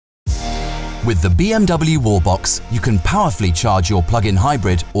With the BMW Wallbox, you can powerfully charge your plug-in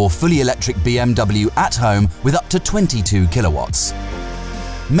hybrid or fully electric BMW at home with up to 22 kilowatts.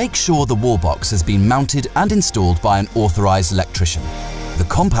 Make sure the Wallbox has been mounted and installed by an authorized electrician. The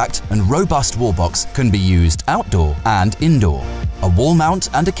compact and robust Wallbox can be used outdoor and indoor. A wall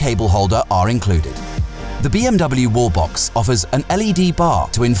mount and a cable holder are included. The BMW Wallbox offers an LED bar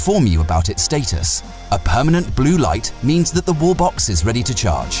to inform you about its status. A permanent blue light means that the Wallbox is ready to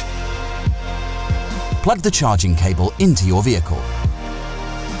charge. Plug the charging cable into your vehicle.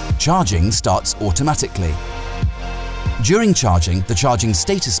 Charging starts automatically. During charging, the charging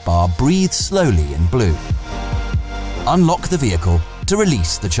status bar breathes slowly in blue. Unlock the vehicle to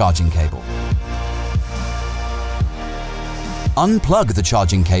release the charging cable. Unplug the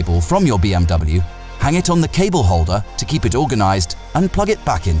charging cable from your BMW, hang it on the cable holder to keep it organized, and plug it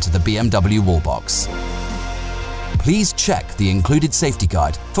back into the BMW Wallbox. Please check the included safety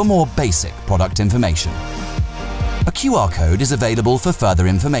guide for more basic product information. A QR code is available for further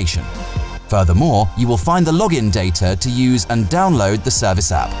information. Furthermore, you will find the login data to use and download the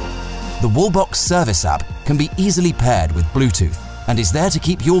service app. The Wallbox service app can be easily paired with Bluetooth and is there to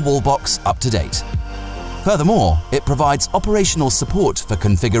keep your Wallbox up to date. Furthermore, it provides operational support for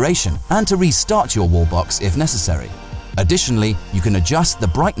configuration and to restart your Wallbox if necessary. Additionally, you can adjust the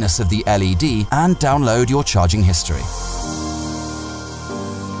brightness of the LED and download your charging history.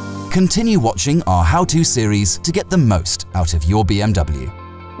 Continue watching our How To series to get the most out of your BMW.